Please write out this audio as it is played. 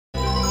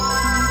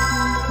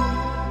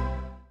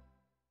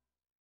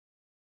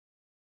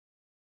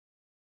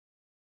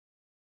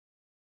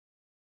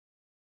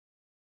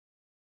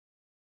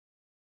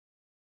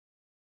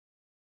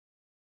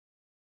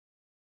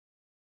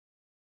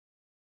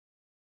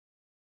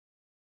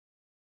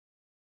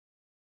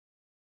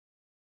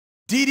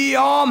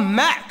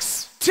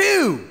DDRMAX2.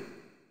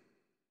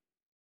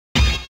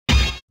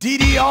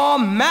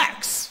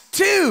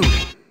 DDRMAX2.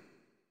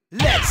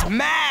 Let's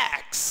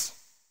max.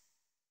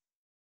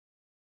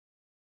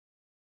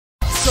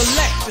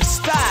 Select the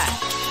style.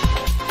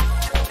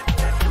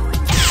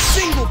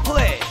 Single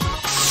play.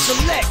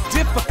 Select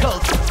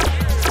difficulty.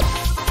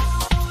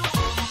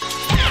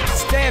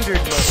 Standard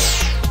mode.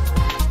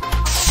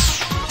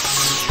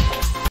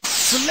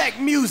 Select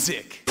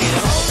music.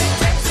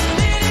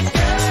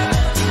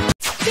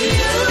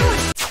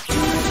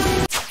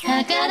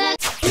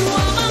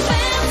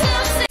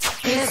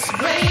 It's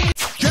great.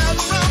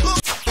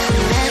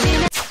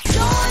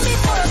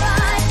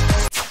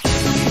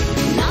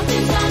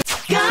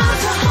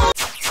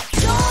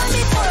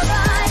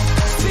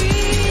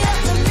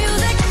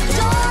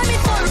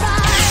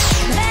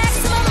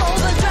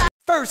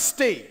 First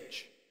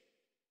stage.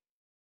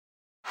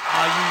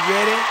 Are you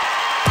ready?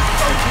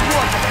 First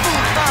one, the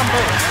full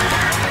combo.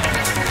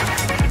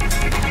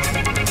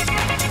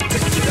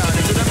 Take you down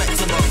into the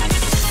maximum.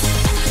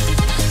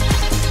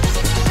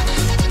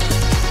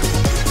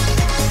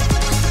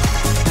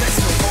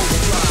 Maximum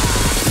overdrive.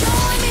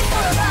 Join me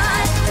for a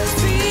ride.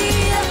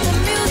 Speed up the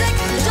music.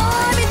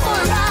 Join me for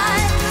a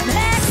ride.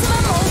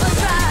 Maximum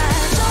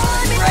overdrive.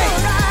 Join me for a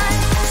ride.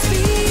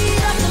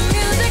 Speed up the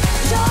music.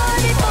 Join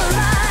me for a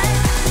ride.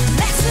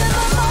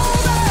 Maximum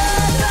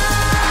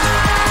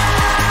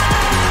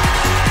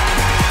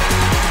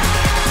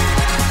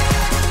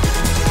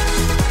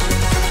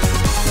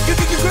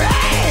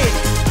Great!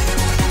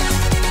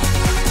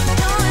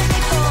 Join me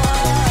for a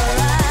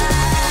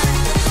ride.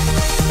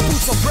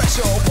 Put some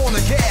pressure upon the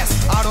gas.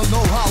 I don't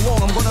know how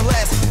long I'm gonna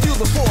last. Feel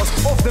the force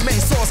of the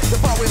main source. The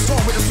power is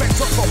strong with the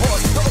strength of a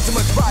horse. The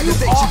ultimate ride, the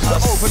station to the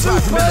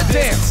overdrive. Remember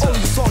this, only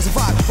the songs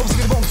survive. Boom,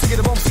 stick it, boom, stick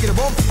it, boom, stick it,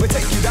 boom. We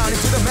take you down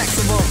into the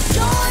maximum.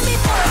 Join me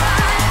for a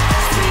ride.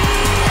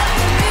 Speed up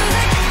the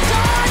music.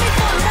 Join me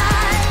for a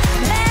ride.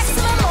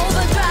 Maximum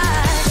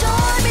overdrive.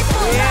 Join me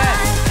for a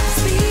ride.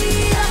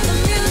 Speed up the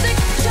music.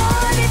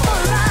 Join me for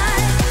a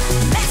ride.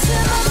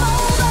 Maximum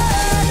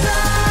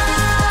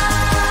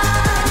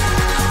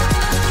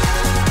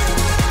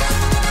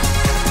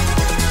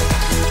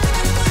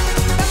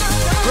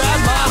Grab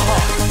my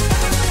heart.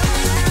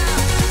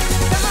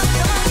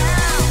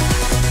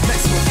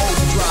 Maximum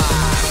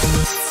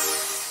overdrive.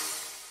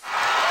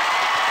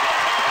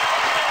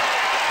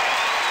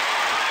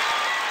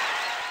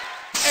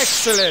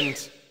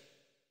 Excellent.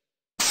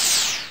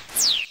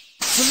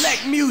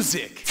 Select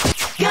music.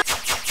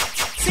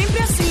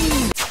 Sempre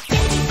assim.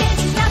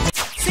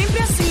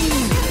 Sempre assim.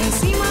 Em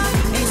cima,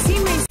 em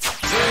cima, em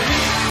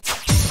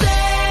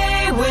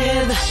Stay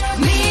with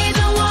me,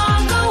 don't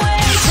walk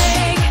away.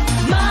 Take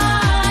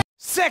my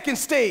Second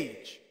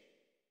stage.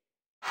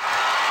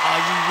 Are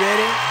you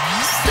ready?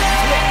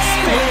 Stay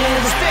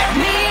with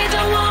me,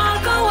 don't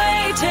walk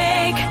away.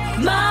 Take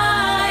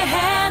my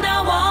hand,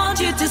 I want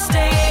you to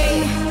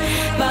stay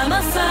by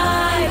my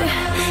side,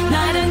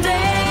 night and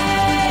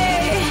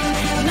day.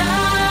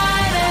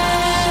 Night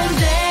and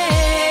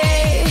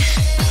day.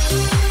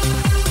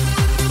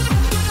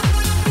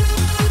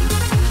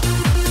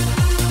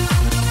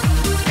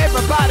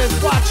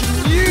 Everybody's watching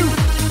you.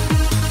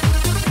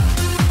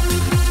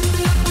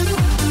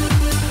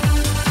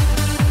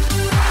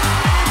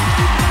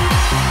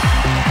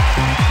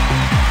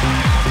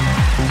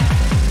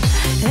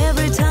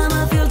 Every time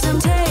I feel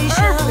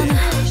temptation,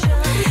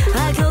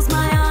 I close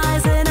my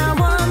eyes and I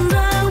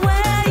wonder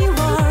where you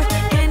are.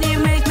 Can you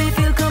make me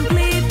feel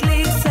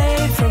completely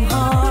safe from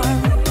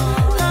harm?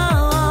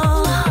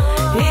 Oh,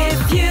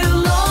 if you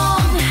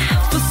long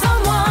for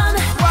someone,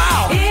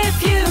 Wow. if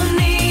you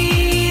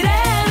need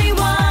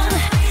anyone,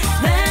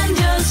 then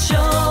just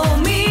show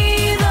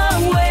me the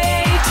way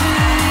to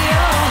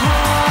your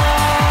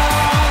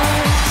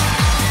heart.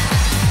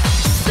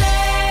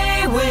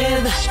 Stay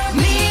with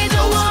me,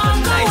 don't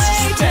walk away.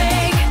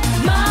 Take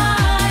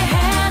my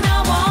hand, I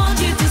want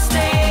you to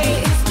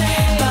stay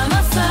by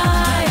my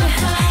side,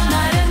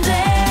 night and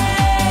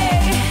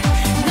day,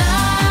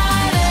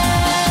 night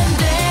and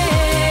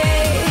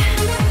day.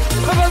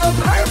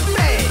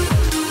 Perfect.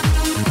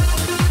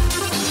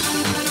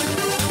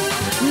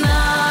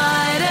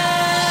 Night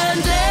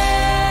and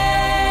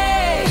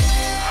day.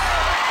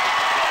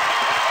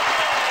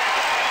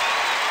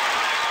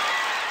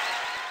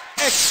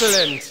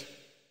 Excellent.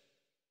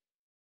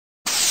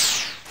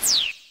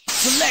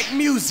 Select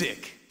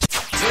music.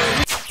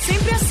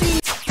 Sempre assim.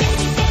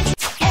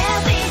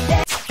 Every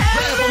day,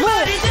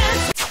 everybody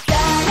dance.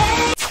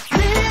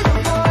 Little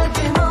boy,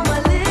 dream on my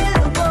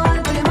little boy,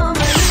 dream on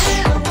my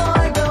little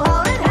boy, go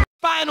out and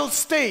Final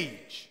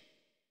stage.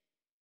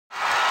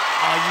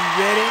 Are you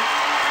ready?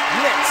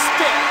 Let's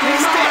step.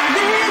 dream on my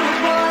little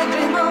boy,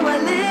 dream on my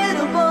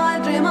little boy,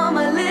 dream on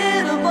my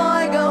little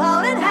boy, go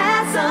out and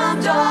have some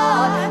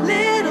joy.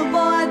 Little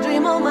boy,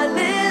 dream on my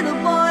little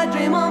boy,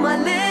 dream on my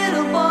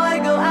little boy,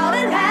 go out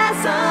and have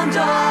some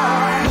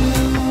joy.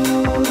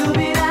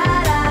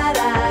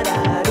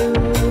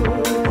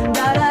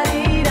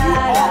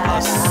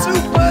 A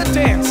super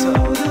dancer.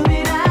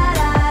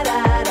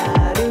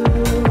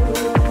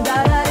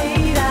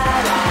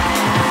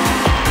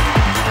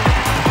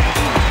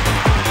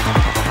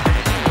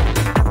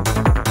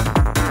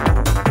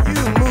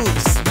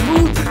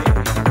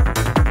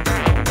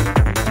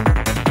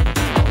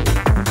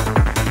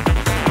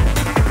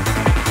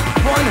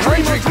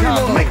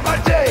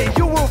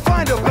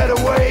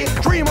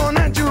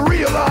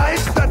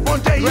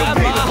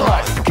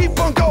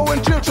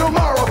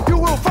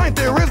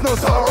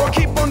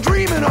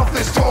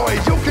 this toy.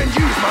 You can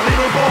use my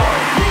little boy.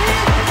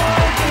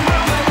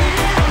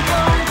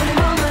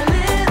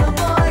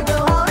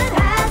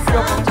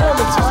 Your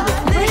performance is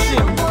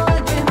refreshing.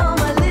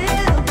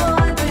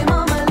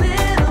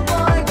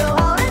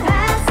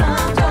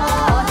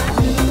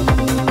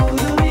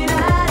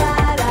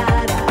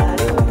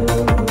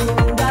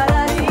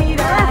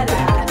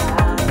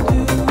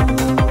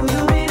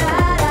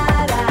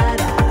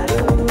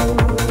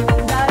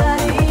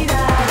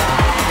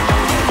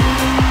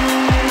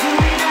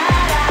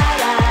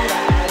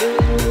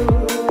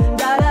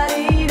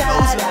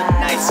 Those are the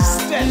nicest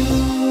steps.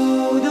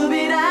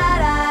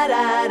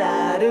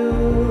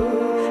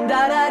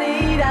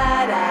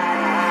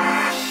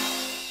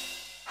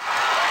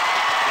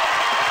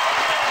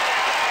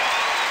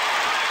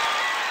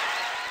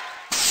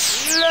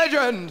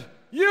 Legend!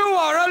 You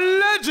are a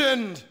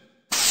legend!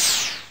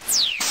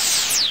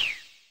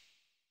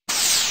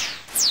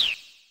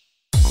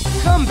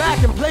 Come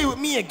back and play with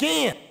me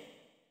again.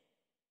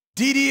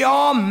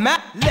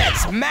 DDRMAX,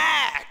 let's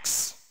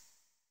max.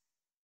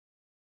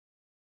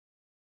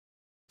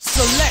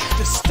 Select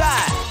the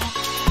style.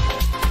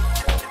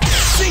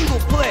 Single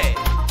play.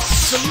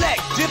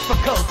 Select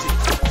difficulty.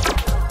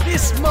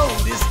 This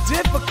mode is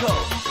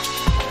difficult.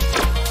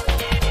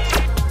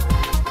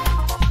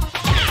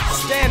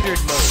 Standard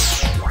mode.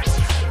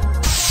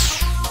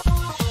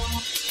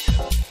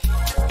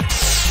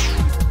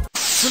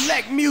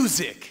 Select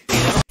music.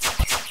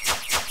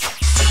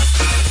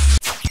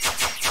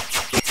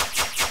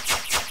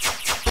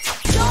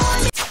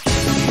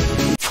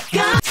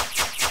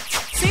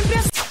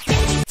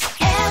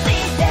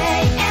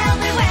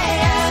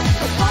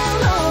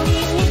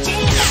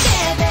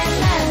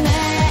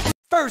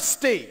 First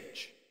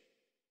stage.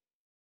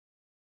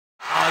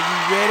 Are you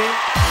ready?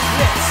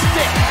 Let's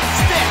step,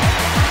 step.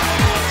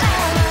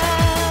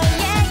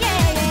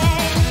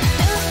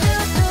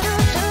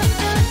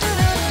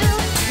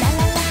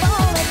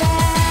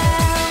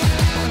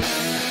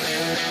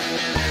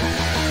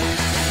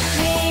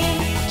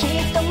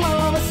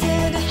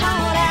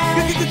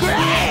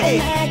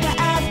 Great!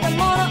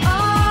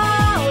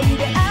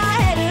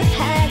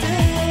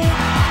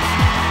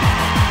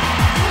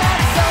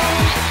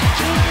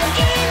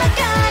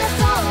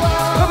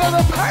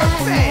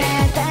 Perfect!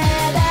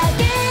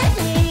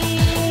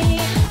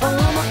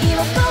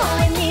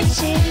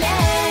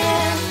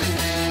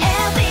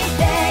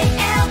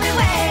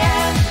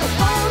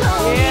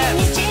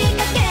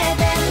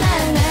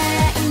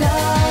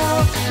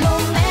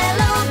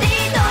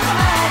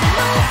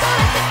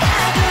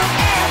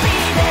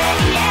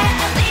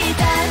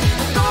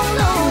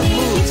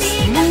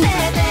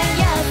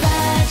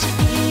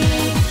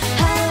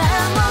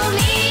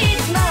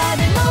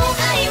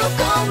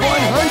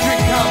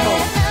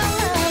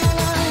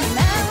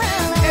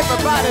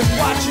 Everybody's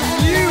watching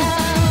you.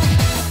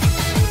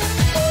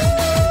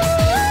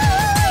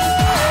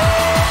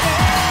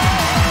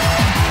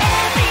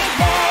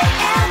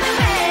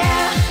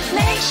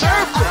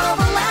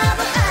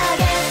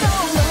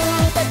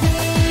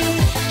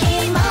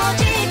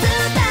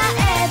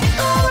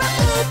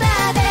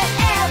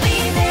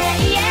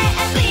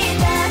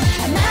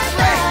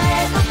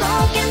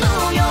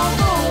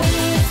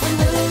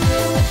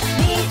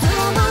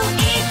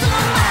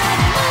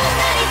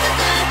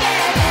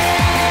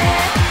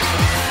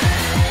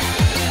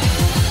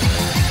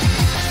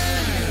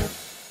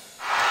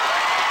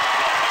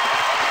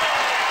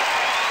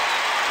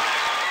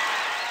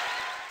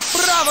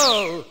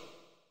 Bravo!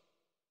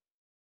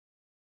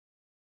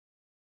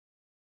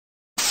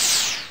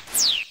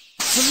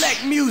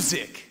 Select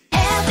music.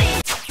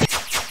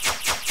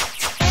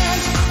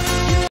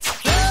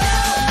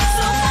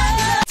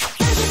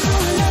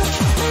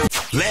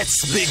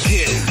 Let's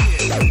begin.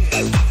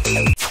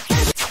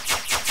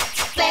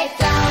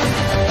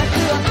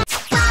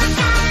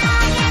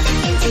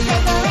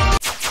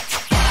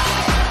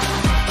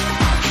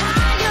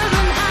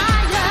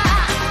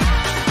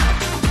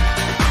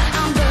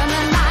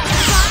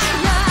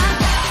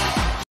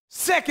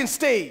 Second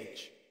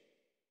stage.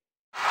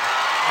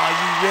 Are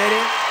you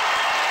ready?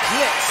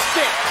 Let's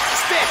step,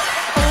 step.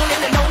 On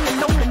and on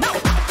and on and on.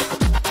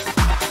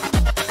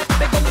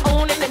 They go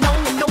on and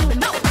on and on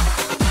and on.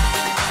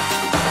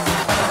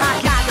 I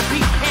got the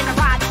beat and the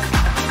ride.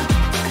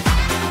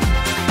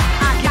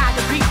 I got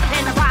the beat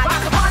and the ride.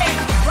 Rock the party,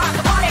 rock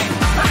the party,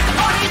 rock the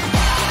party.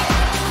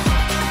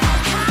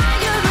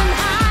 Higher and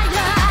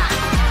higher.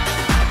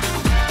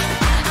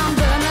 I'm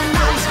burning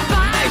like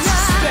fire. Nice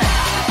step.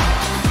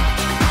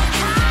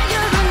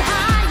 Higher and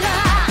higher.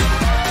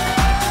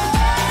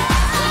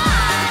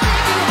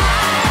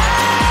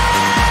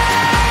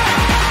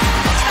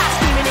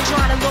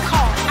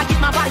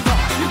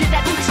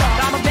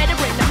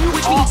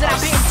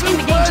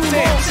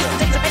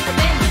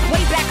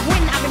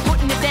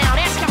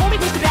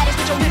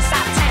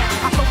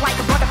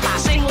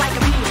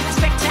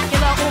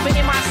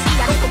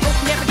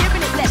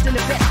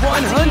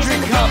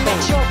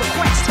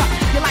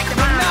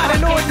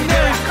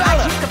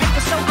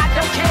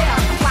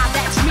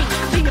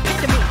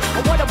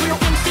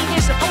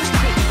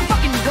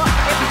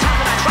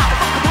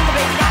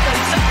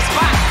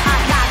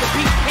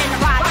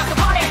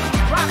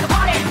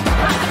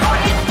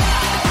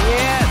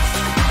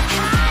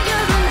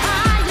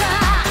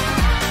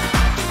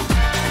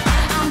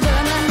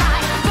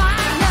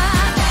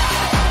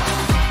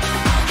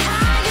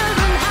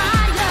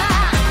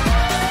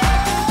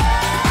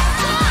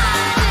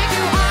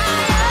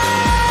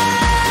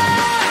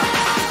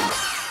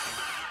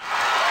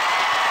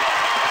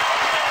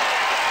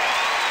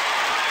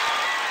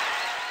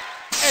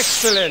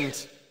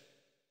 Excellent.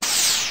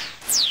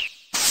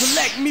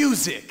 Select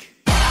music.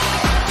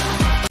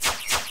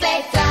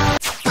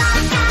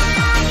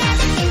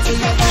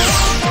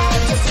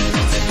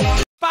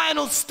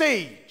 Final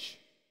stage.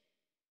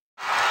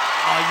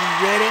 Are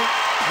you ready?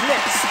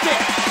 Let's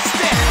step.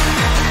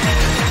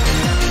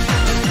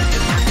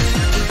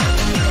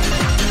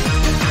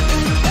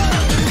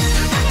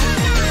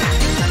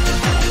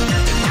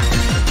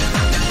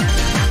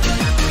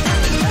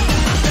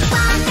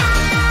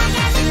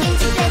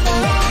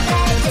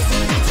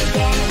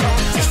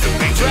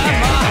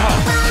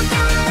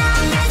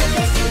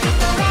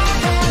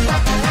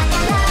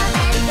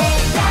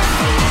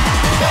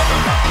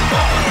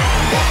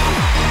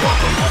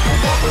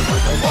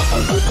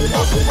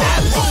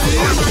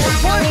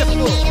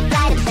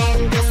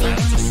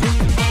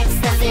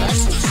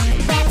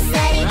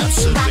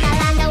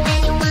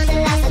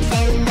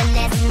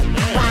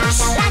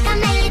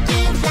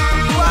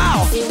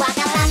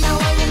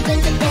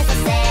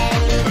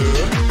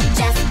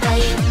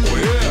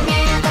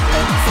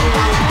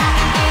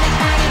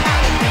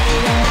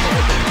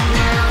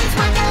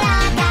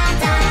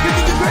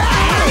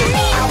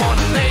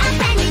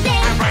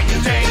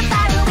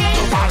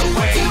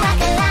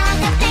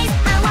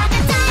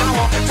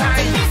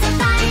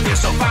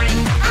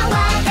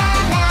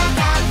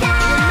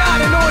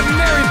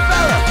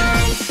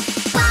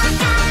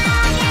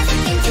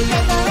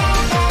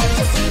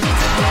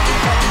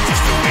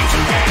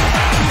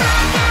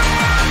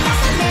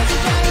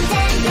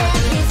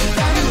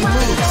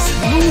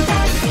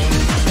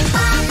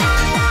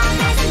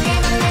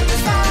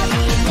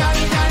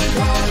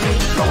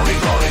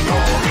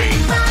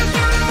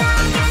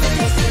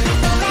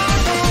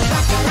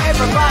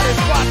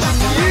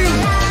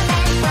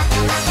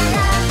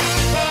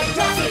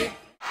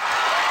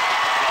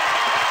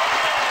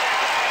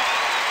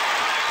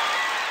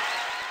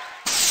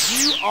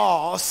 You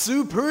are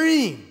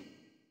supreme.